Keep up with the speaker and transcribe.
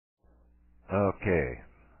Okay,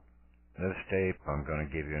 this tape I'm going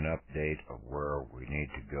to give you an update of where we need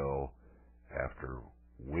to go after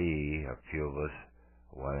a few of us,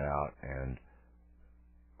 went out and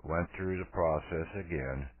went through the process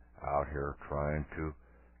again out here trying to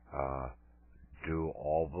do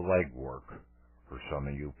all the legwork for some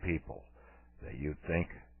of you people that you think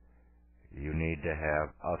you need to have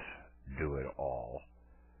us do it all.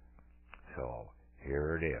 So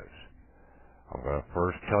here it is. I'm going to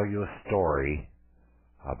first tell you a story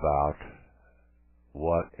about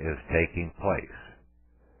what is taking place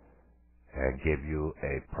and give you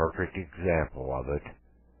a perfect example of it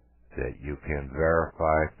that you can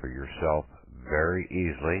verify for yourself very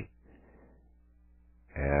easily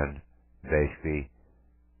and basically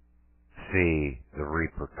see the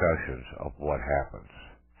repercussions of what happens.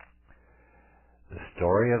 The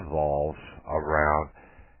story evolves around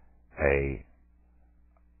a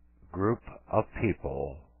group of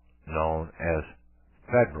people known as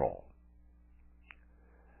Fed-e-ral.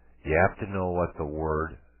 You have to know what the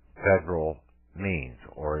word federal means,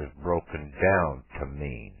 or is broken down to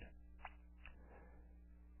mean.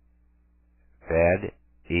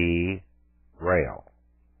 Fed-e-ral.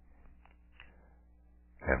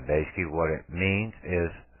 And basically what it means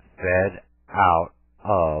is fed out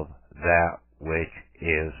of that which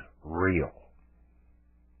is real.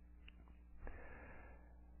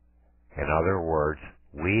 In other words,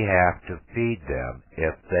 we have to feed them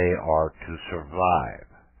if they are to survive.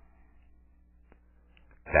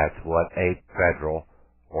 That's what a federal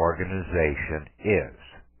organization is.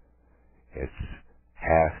 It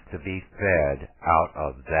has to be fed out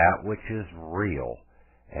of that which is real,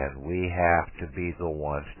 and we have to be the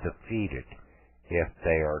ones to feed it if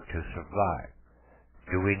they are to survive.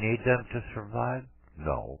 Do we need them to survive?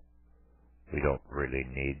 No. We don't really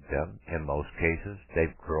need them. In most cases,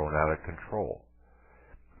 they've grown out of control.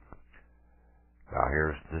 Now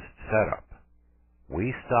here's the setup.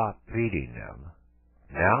 We stop feeding them.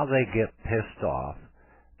 Now they get pissed off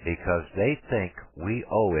because they think we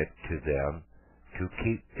owe it to them to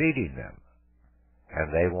keep feeding them,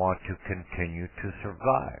 and they want to continue to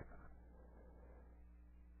survive.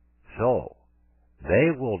 So,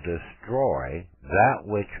 they will destroy that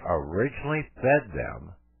which originally fed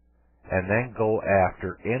them and then go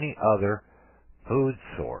after any other food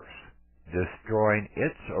source, destroying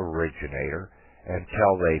its originator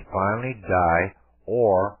until they finally die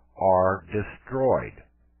or are destroyed,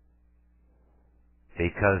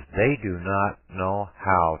 because they do not know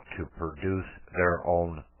how to produce their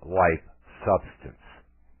own life substance.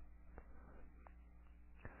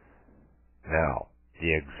 Now,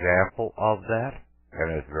 the example of that,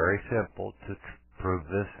 and it's very simple to prove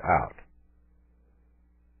this out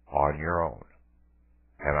on your own.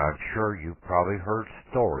 And I'm sure you've probably heard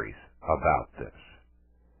stories about this.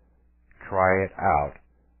 Try it out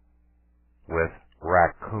with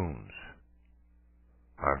raccoons.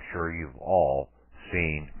 I'm sure you've all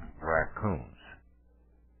seen raccoons.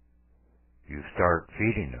 You start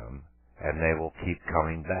feeding them, and they will keep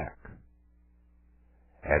coming back.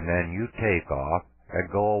 And then you take off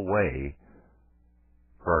and go away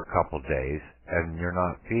for a couple days, and you're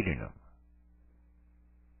not feeding them.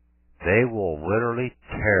 They will literally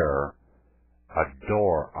tear a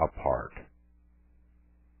door apart,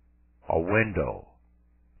 a window,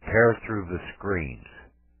 tear through the screens,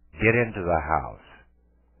 get into the house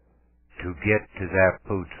to get to that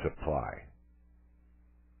food supply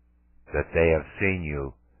that they have seen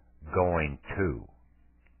you going to.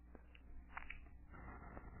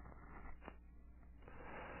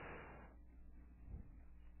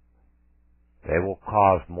 They will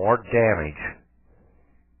cause more damage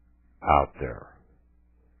out there.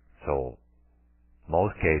 So,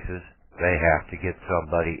 most cases, they have to get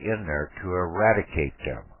somebody in there to eradicate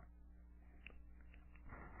them.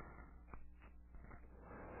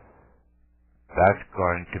 That's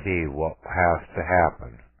going to be what has to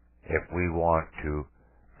happen if we want to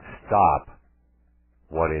stop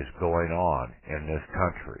what is going on in this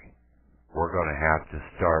country. We're going to have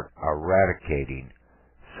to start eradicating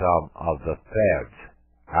some of the feds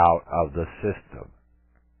out of the system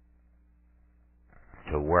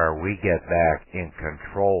to where we get back in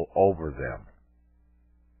control over them.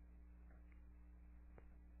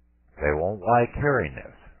 They won't like hearing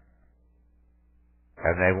this,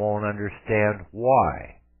 and they won't understand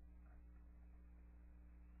why.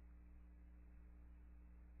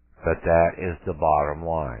 But that is the bottom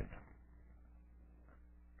line.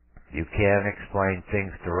 You can't explain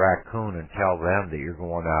things to Raccoon and tell them that you're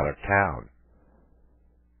going out of town.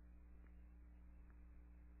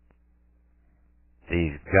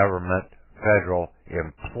 These government, federal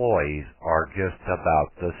employees are just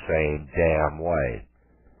about the same damn way.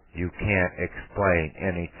 You can't explain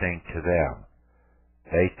anything to them.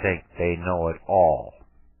 They think they know it all.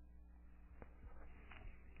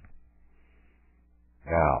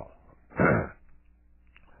 Now,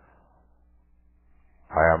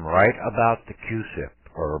 I am right about the QSIP,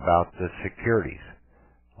 or about the securities.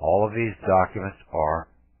 All of these documents are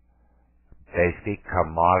basically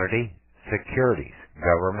commodity securities,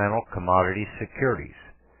 governmental commodity securities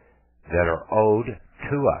that are owed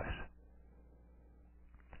to us.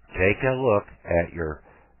 Take a look at your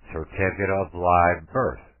certificate of live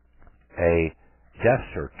birth, a death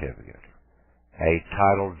certificate, a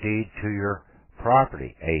title deed to your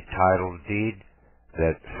property, a title deed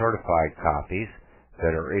that certified copies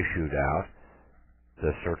that are issued out,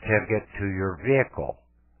 the certificate to your vehicle,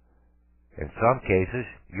 in some cases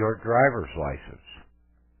your driver's license,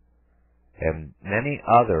 and many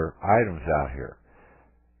other items out here.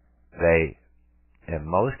 They, in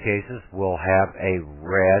most cases, will have a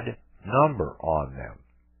red number on them.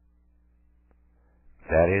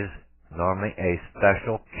 That is normally a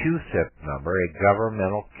special QSIP number, a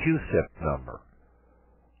governmental QSIP number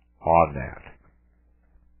on that.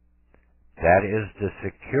 That is the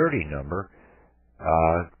security number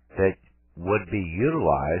that would be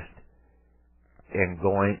utilized in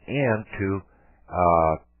going in to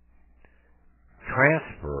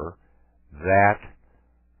transfer that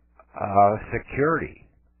security.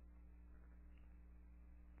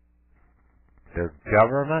 They're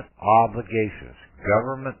government obligations,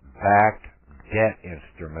 government-backed debt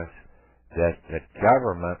instruments that the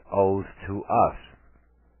government owes to us.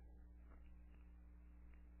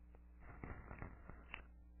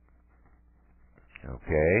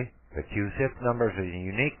 Okay? The QSIP number is a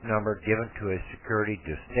unique number given to a security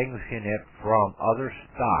distinguishing it from other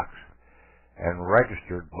stocks and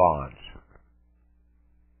registered bonds.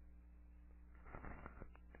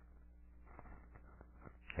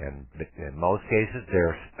 And in most cases,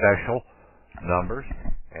 they're special numbers,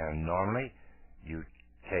 and normally you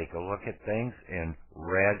take a look at things in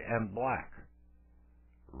red and black.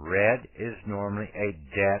 Red is normally a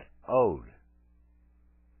debt owed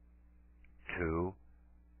to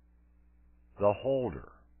the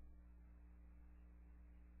holder.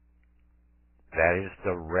 That is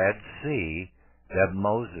the Red Sea that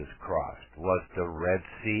Moses crossed, was the Red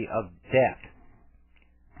Sea of debt.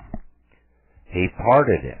 He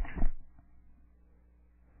parted it.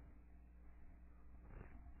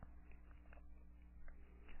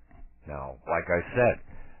 Now, like I said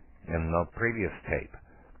in the previous tape,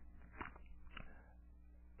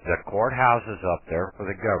 the courthouses up there for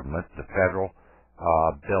the government, the federal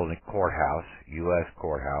building, courthouse, U.S.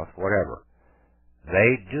 courthouse, whatever,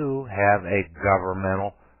 they do have a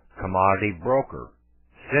governmental commodity broker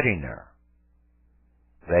sitting there.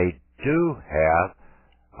 They do have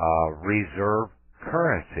reserve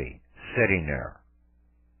currency sitting there.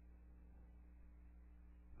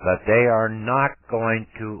 But they are not going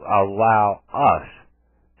to allow us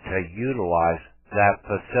to utilize that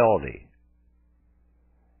facility.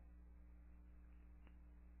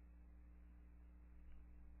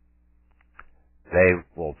 They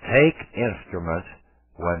will take instruments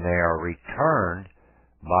when they are returned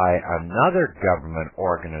by another government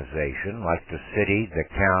organization like the city, the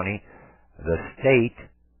county, the state,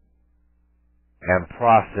 and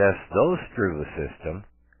process those through the system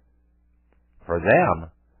for them,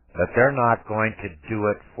 but they're not going to do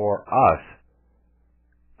it for us,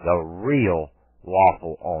 the real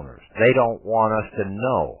lawful owners. They don't want us to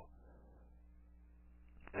know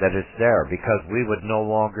that it's there because we would no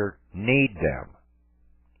longer need them.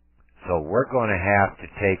 So we're going to have to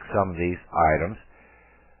take some of these items.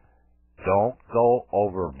 Don't go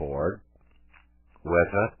overboard with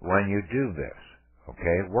it when you do this.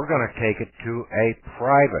 Okay? We're going to take it to a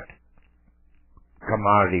private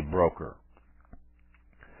commodity broker.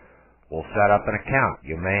 We'll set up an account.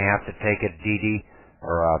 You may have to take a DD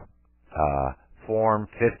or a Form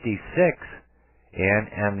 56 in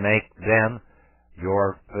and make them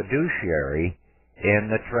your fiduciary in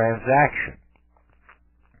the transaction.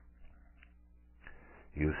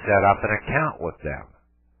 You set up an account with them.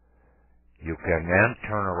 You can then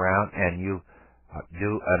turn around and you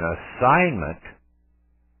do an assignment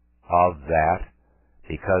of that,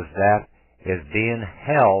 because that is being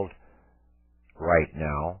held right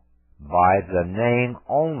now by the name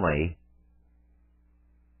only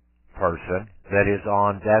person that is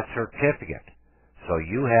on that certificate. So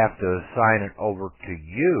you have to assign it over to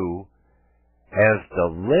you as the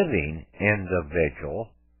living individual.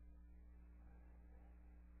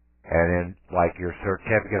 And in, like your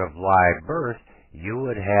certificate of live birth, you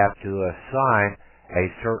would have to assign a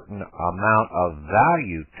certain amount of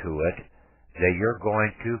value to it that you're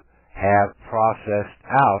going to have processed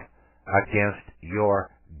out against your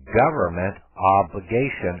government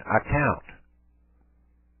obligation account.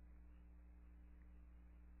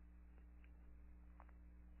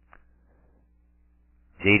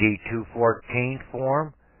 DD-214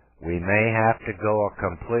 form, we may have to go a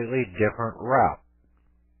completely different route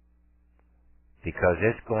because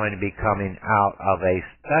it's going to be coming out of a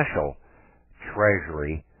special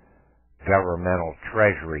treasury, governmental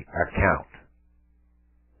treasury account.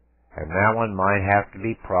 And that one might have to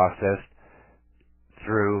be processed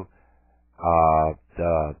through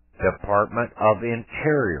the Department of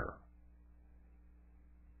Interior.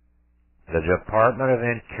 The Department of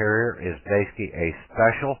Interior is basically a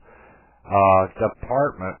special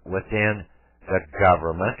department within the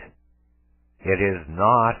government. It is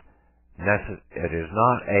not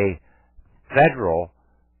a federal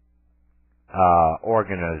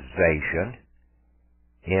organization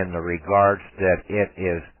in the regards that it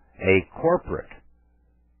is a corporate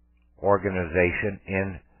organization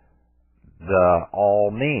in the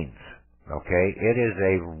all means. Okay, it is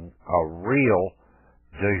a real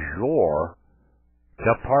de jure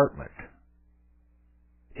department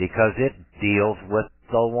because it deals with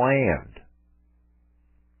the land.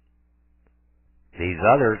 These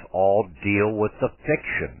others all deal with the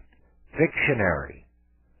fictionary.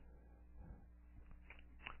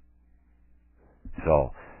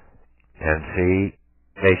 So, and see,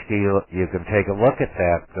 basically you can take a look at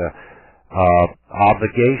that,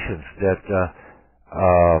 obligations that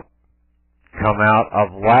come out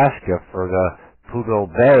of Alaska for the Prudhoe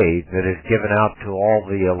Bay that is given out to all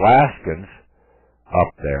the Alaskans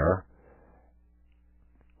up there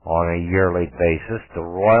on a yearly basis. The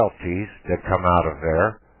royalties that come out of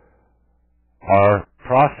there are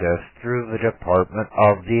processed through the Department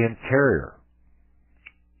of the Interior.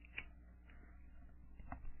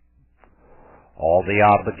 All the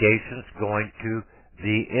obligations going to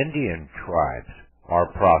the Indian tribes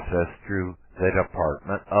are processed through the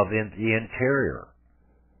Department of the Interior.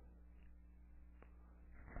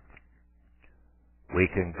 We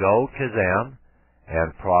can go to them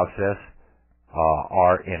and process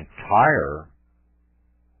our entire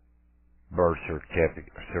birth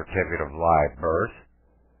certificate of live birth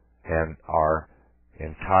and our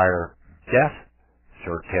entire death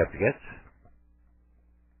certificates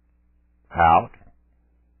out.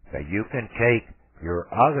 That you can take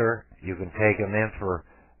you can take them in for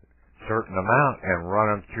a certain amount and run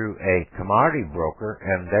them through a commodity broker,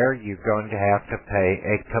 and there you're going to have to pay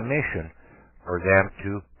a commission for them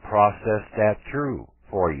to process that through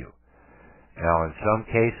for you. Now, in some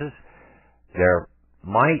cases, there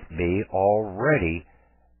might be already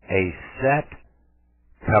a set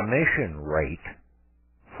commission rate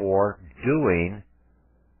for doing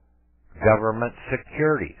government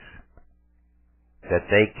securities that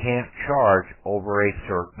they can't charge over a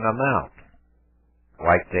certain amount,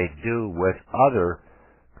 like they do with other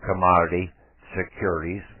commodity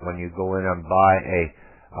securities when you go in and buy a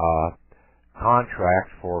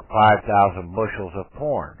contract for 5,000 bushels of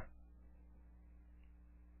corn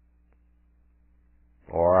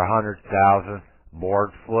or 100,000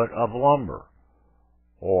 board foot of lumber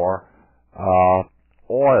or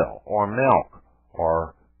oil or milk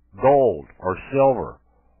or gold or silver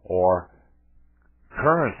or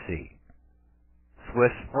currency,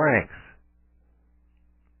 Swiss francs.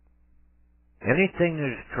 Anything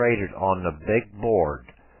that is traded on the big board,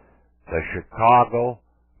 the Chicago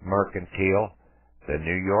Mercantile, the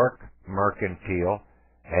New York Mercantile,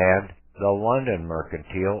 and the London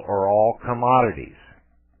Mercantile are all commodities.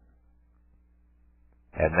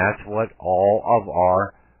 And that's what all of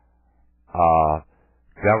our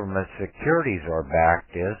government securities are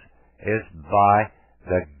backed is by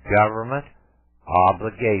the government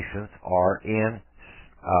obligations are in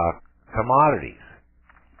commodities.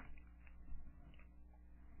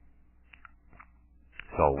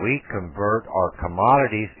 So we convert our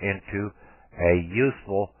commodities into a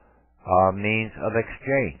useful means of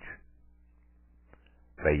exchange.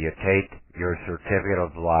 But you take your certificate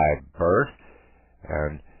of live birth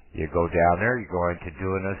and you go down there, you're going to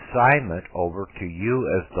do an assignment over to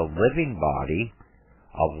you as the living body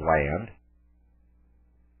of land,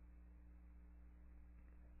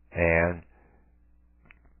 and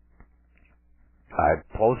I'm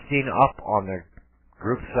posting up on the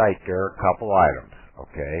group site there a couple items,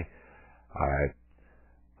 okay? I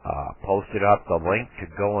posted up the link to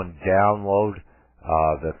go and download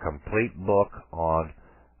the complete book on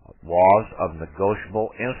Laws of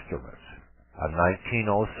Negotiable Instruments, a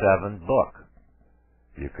 1907 book.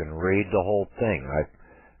 You can read the whole thing. I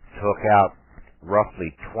took out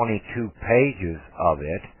roughly 22 pages of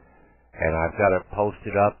it, and I've got it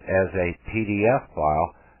posted up as a PDF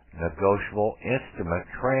file, negotiable instrument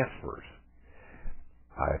transfers.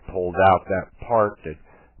 I pulled out that part that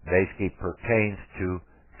basically pertains to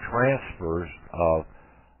transfers of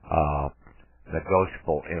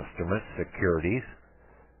negotiable instruments, securities,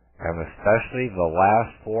 and especially the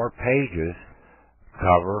last 4 pages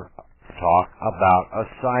talk about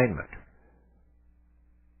assignment.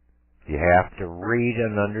 You have to read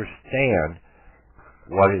and understand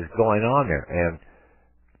what is going on there, and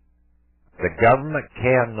the government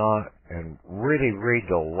cannot, and really read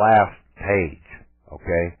the last page,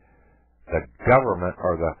 okay? The government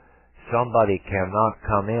or somebody cannot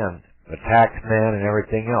come in, the taxman and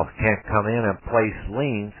everything else can't come in and place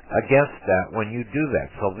liens against that when you do that.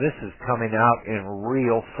 So this is coming out in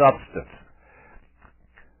real substance.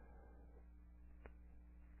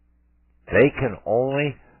 They can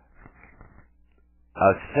only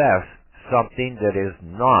assess something that is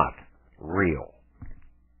not real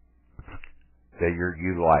that you're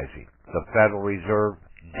utilizing. The Federal Reserve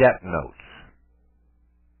debt notes.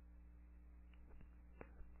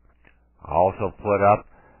 I also put up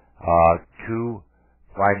 2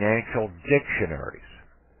 financial dictionaries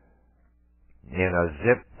in a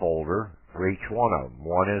zip folder for each one of them.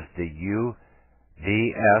 One is the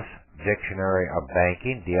UBS Dictionary of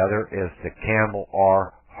Banking. The other is the Campbell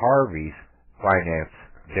R. Harvey's Finance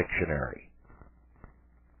Dictionary.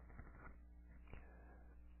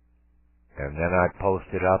 And then I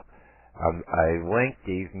posted up a link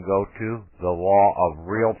that you can go to, The Law of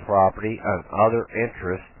Real Property and Other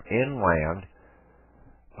Interests in Land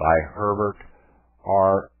by Herbert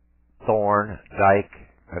R. Thorndike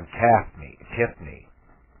and Tiffany.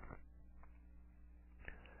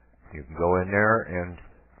 You can go in there and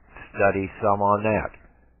study some on that.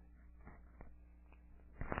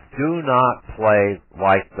 Do not play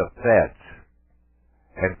like the Feds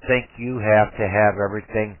and think you have to have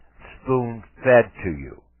everything spoon-fed to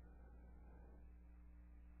you.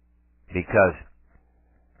 Because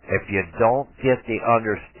if you don't get the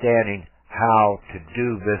understanding how to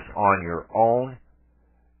do this on your own,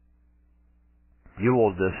 you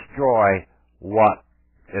will destroy what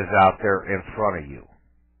is out there in front of you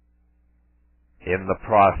in the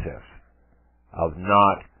process of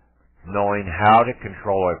not knowing how to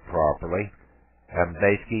control it properly, and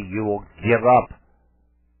basically you will give up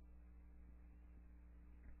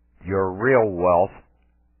your real wealth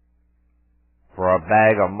for a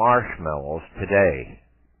bag of marshmallows today.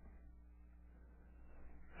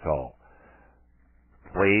 So,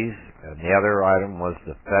 please, and the other item was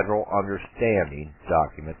the Federal Understanding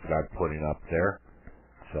document that I'm putting up there.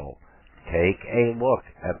 So, take a look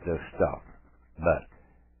at this stuff. But,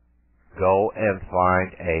 go and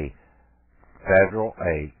find a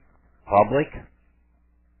public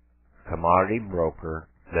commodity broker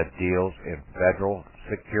that deals in federal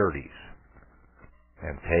securities,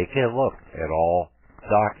 and take a look at all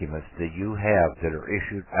documents that you have that are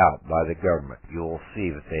issued out by the government. You will see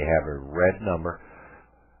that they have a red number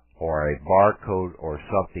or a barcode or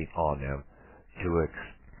something on them.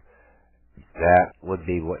 That would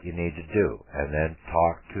be what you need to do, and then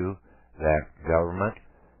talk to that government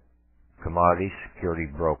commodity security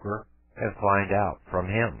broker and find out from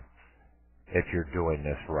him if you're doing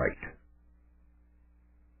this right.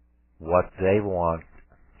 What they want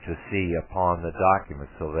to see upon the document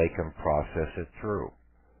so they can process it through.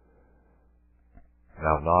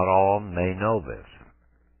 Now, not all of them may know this.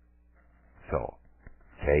 So,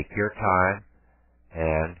 take your time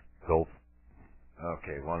and go.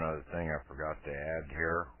 Okay, one other thing I forgot to add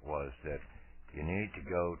here was that you need to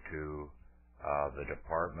go to the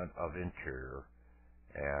Department of Interior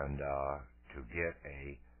and to get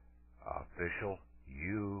a official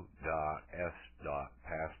U.S.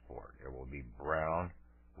 passport. It will be brown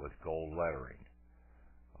with gold lettering.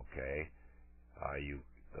 Okay,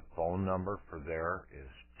 the phone number for there is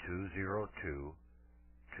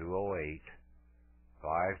 202-208-5292,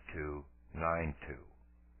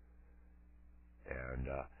 and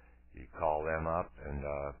you call them up and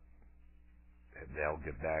they'll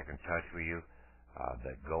get back in touch with you.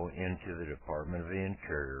 That go into the Department of the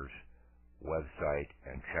Interior's website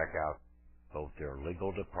and check out both their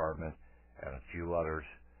legal department and a few others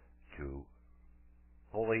to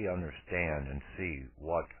fully understand and see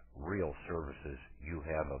what real services you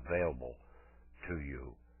have available to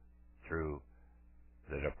you through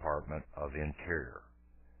the Department of Interior.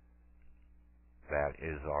 That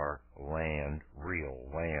is our real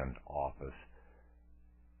land office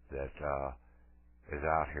that is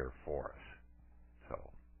out here for us. So,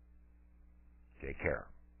 take care.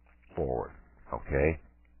 Forward. Okay?